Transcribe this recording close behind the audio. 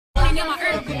money near my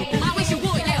earth. I wish you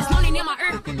would, yeah, it's money near my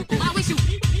earth. I wish you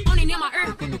money near my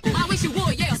earth. I wish you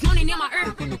would, yeah, it's money near my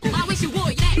earth. I wish you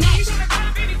would, yeah, yeah.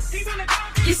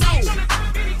 Get sold.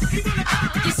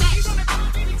 Get sold.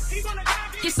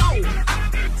 Get sold.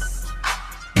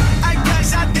 I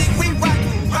guess I think we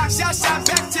rock shot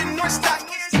back to North Stock.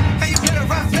 Hey, you better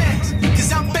run fast,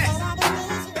 cause I'm back.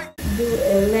 Do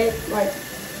like,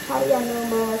 how y'all know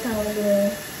my kind of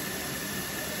doing?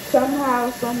 Somehow,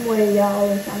 some way, y'all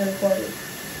always trying to record it.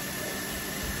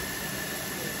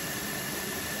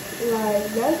 Like,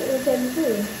 that's irritating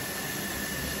too.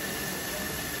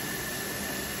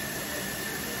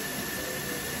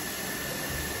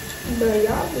 But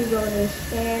y'all be going to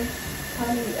scan how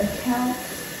many accounts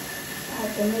I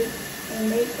have to make and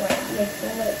make so much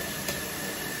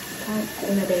accounts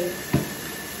in a day.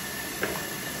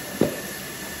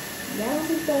 Y'all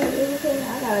be so irritating.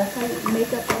 I gotta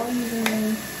make up all these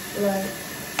names, like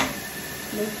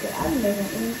I'm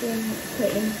making anything,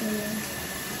 put anything.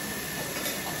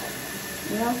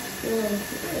 Y'all still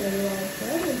really like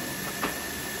that.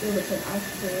 It was an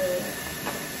Australia.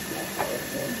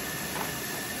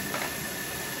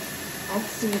 I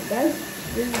see, that's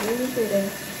really fitting.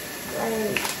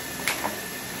 Like,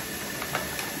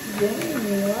 dang,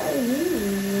 why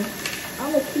you? I'm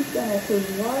gonna keep that because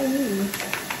why you?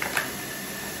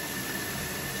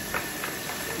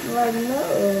 Like, no.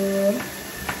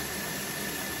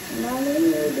 Not me,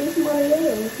 this money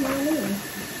is, not me.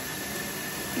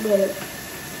 But,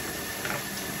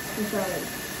 it's like,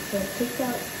 so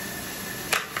TikTok.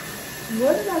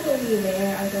 What is I supposed to be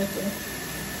there? I guess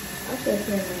I should have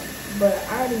seen that. But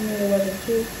I already knew it wasn't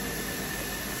true.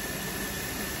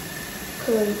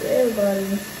 Cause everybody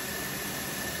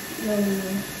know me.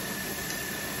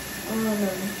 I don't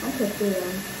know. I'm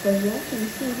confused. Cause y'all can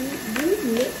see these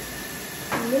lips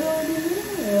little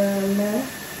than man.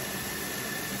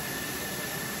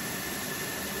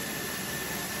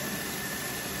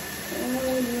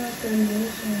 Oh, you have to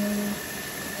listen.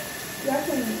 Y'all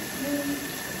can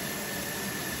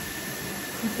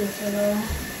put this around.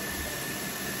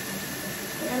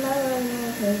 And I don't know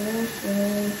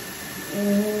convention.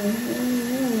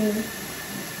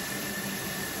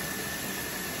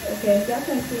 Okay, so y'all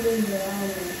can see this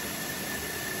around.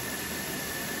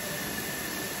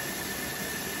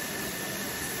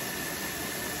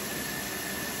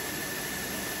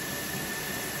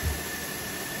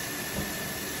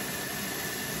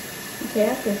 Okay,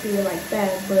 I can see it like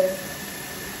that, but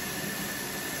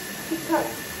TikTok,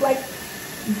 like,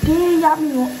 then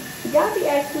y'all be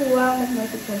asking me why I don't make my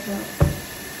TikTok account.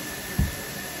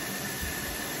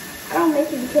 I don't make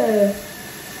it because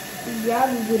y'all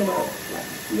be good about it. Like,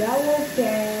 y'all will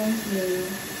scam me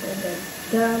for the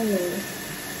dumbest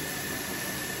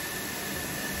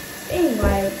thing.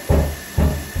 Like,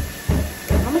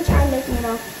 I'm gonna try making it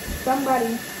off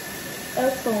somebody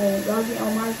else's phone, y'all get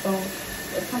on my phone.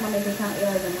 Every time I make an account,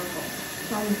 y'all on my phone.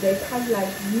 So they probably like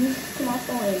used to my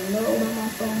phone and know about my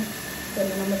phone. So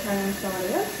then I'm gonna try and start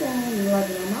your phone, you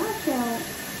log in on my account.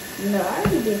 You know, I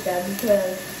already did that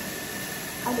because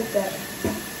I did that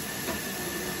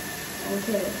on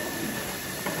telephone.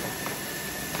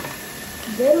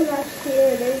 They do not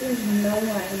care, they just know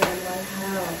I am, like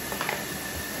how.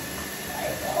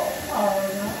 Like, oh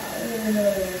no.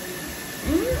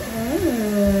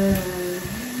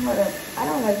 Hold up, I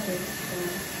don't like this.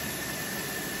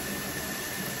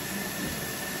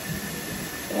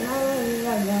 And I really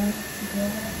love them.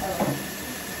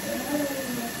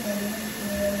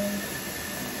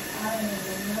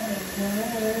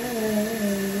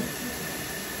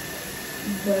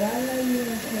 But I love you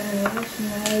and Karen. That's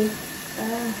nice.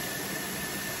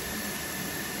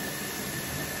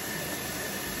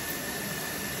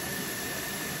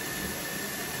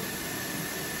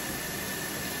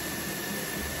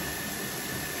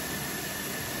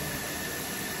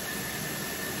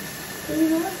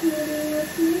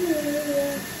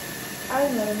 I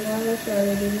know, I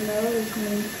started didn't know it was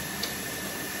me.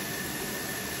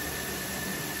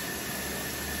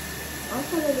 I'm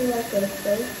trying to do like a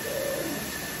face.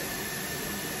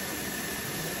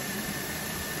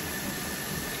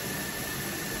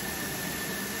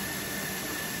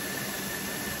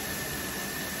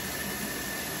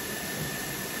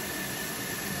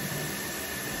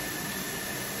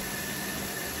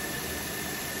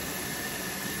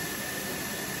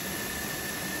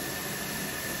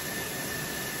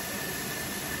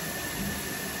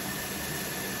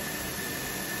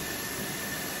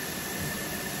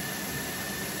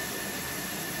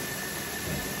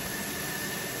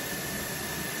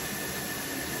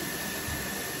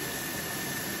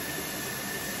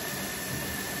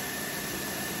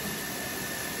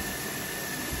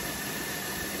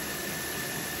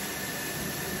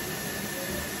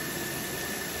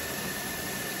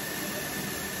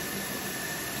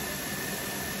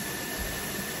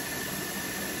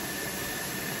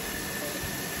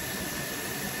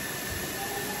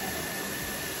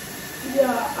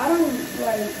 Yeah, I don't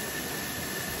like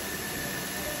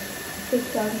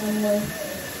TikTok no more.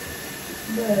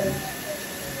 But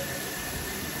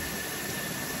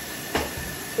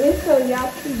it's so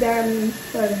y'all keep daring me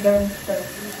for the dumb stuff.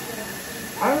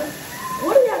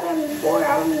 What are y'all daring me for?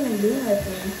 I don't even do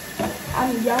nothing. I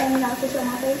mean, y'all want me not to show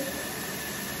my face?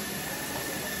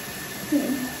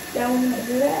 Y'all want me to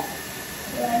do that?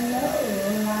 Well, no,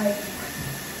 like,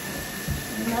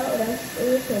 no, that's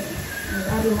irritating.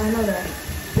 I do not know that.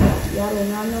 Y'all do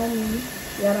not know me.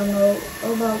 Y'all don't know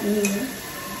about me.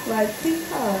 Like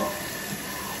TikTok.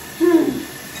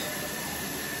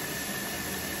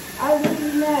 I was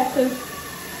really mad because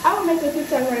I would make a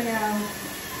TikTok right now.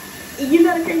 You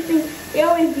know the crazy thing? It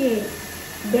always get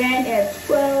banned at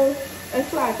 12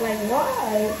 o'clock. Like,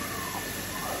 why?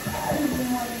 I just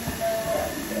didn't want to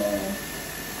know.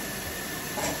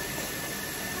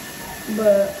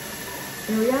 But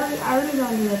in reality, I really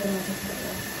don't do nothing like TikTok.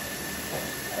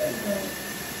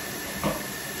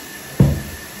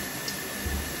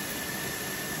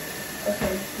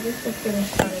 Okay, this is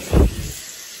finished started.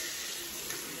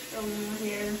 So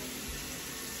here,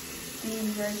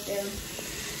 these right there.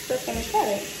 So finished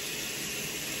started.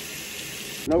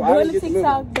 No, I Doing didn't the get the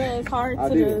TikTok, movie. but it's hard I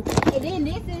to did do. it. And then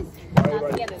this is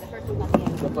not together. The first one's not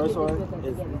together. The first one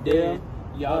is them,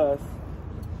 us.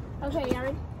 Okay, y'all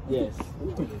ready? Yes.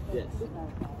 Yes.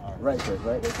 Right first,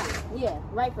 right? This time. Yeah,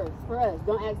 right first for us.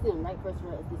 Don't ask them. Right first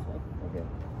for us this way. Okay.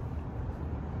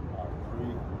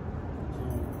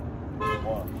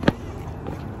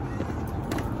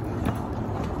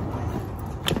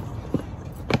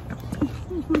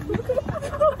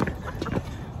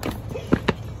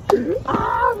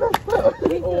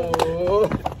 Oh.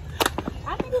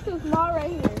 I think it's too small right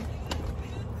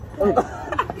here.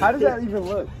 How does that even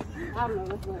look? I don't know.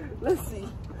 Let's go. Let's see.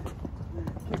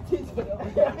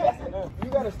 You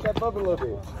gotta step up a little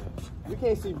bit. We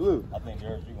can't see blue. I think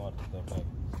yours, you want to step up.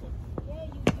 Yeah,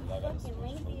 you fucking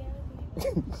lazy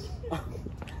ass.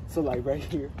 So like right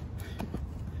here.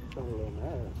 I'm a little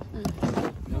mad.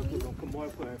 Come on,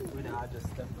 play. When I just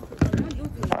step up. You do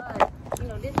too much. You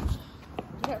know, this.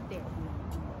 Get up there.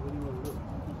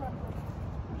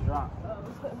 Drop.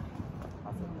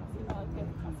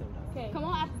 Okay. Come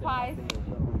on, apple pie.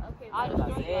 Okay. I'll destroy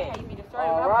you like how you mean to destroy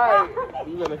All me. right.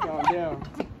 You better calm down.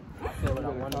 I said You what I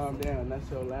better wanted. calm down. That's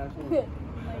your last one. I said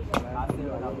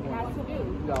what I wanted. What to do?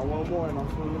 You got one more and I'm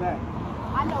swinging that.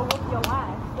 I know what's your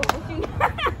wife. What you?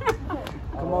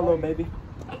 Come on, little baby.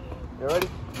 You ready?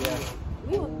 Yeah.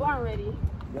 We was born ready.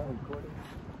 Y'all recording?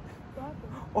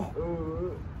 Oh.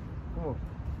 Come on.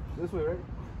 This way, right?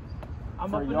 I'm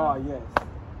For up and y'all, up. yes.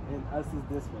 And us is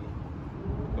this way.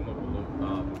 Come up a little.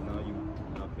 Now you,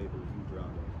 now paper, you drop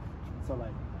it. So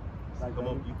like Come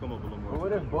up, you come up a little more. But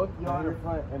what if both y'all in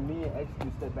front and me and X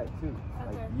do step back too?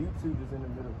 Like Okay. you two just in the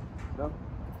middle. No?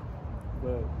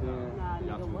 But then Nah, Y'all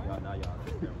nigga, two, what? now y'all.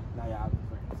 now y'all be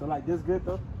friends. So like this good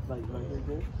though? Like right here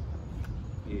good?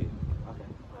 Yeah. Okay.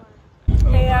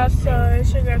 Hey y'all, so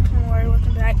it's your girl Clowing.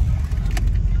 Welcome back.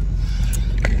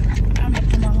 I'm gonna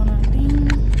put my one on thing.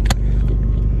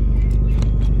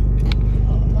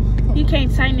 You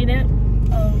can't tighten it up.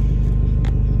 Oh.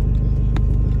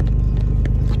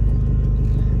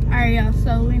 Alright y'all,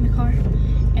 so we're in the car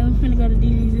and we're finna go to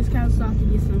DD's discount so I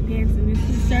can get some pants and this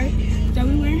t-shirt that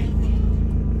we wear.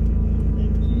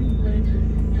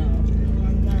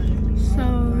 So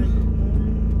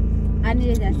I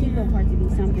needed that seatbelt part to be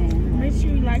something. make sure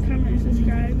you like, comment, and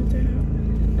subscribe and turn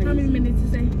up. How many minutes to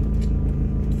say?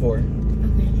 4. Okay.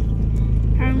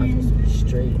 How many?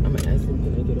 Straight. I'm gonna ask him,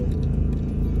 can I get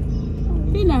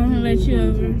over? He's not gonna let you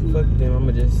over. Fuck them, I'm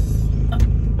gonna just.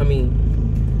 I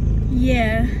mean,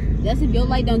 Yeah. That's if your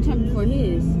light don't turn before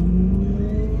his.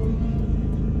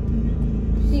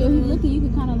 See, if he's looking, you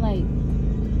could kind of like.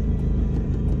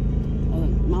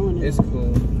 My one is. it's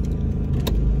cool.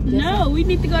 No, we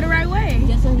need to go the right way.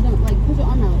 Just so he don't like put your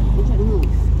arm out and try to move.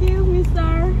 Excuse me,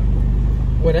 sir.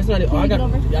 Wait, that's not it. Can Oh, we I got. get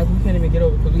over? Yeah, we can't even get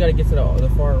over because we gotta get to the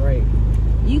far right.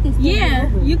 You can still Yeah,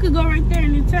 get over. you could go right there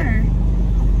and then turn.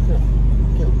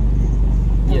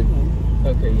 Yeah. Okay.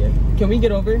 Okay, yeah. Can we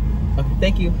get over? Okay,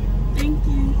 thank you. Thank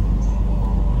you.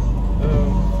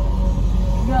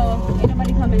 Go. Ain't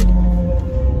nobody coming.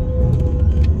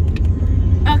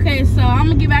 Okay, so I'm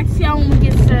gonna get back to y'all when we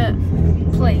get to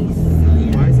the place.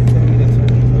 Why is it telling me to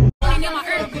turn? Only near my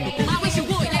earth. I wish you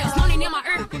would, yes. Only near my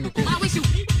earth. I wish you.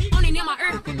 Only near my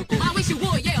earth. I wish you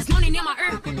would, yes. Only near my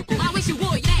earth. I wish you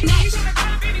would. That.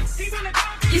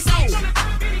 Your soul.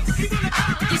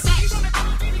 Your sex.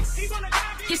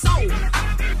 Your soul.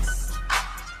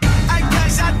 I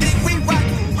guess I think we rock.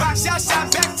 Rock, shout,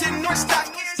 shout back to North Stock.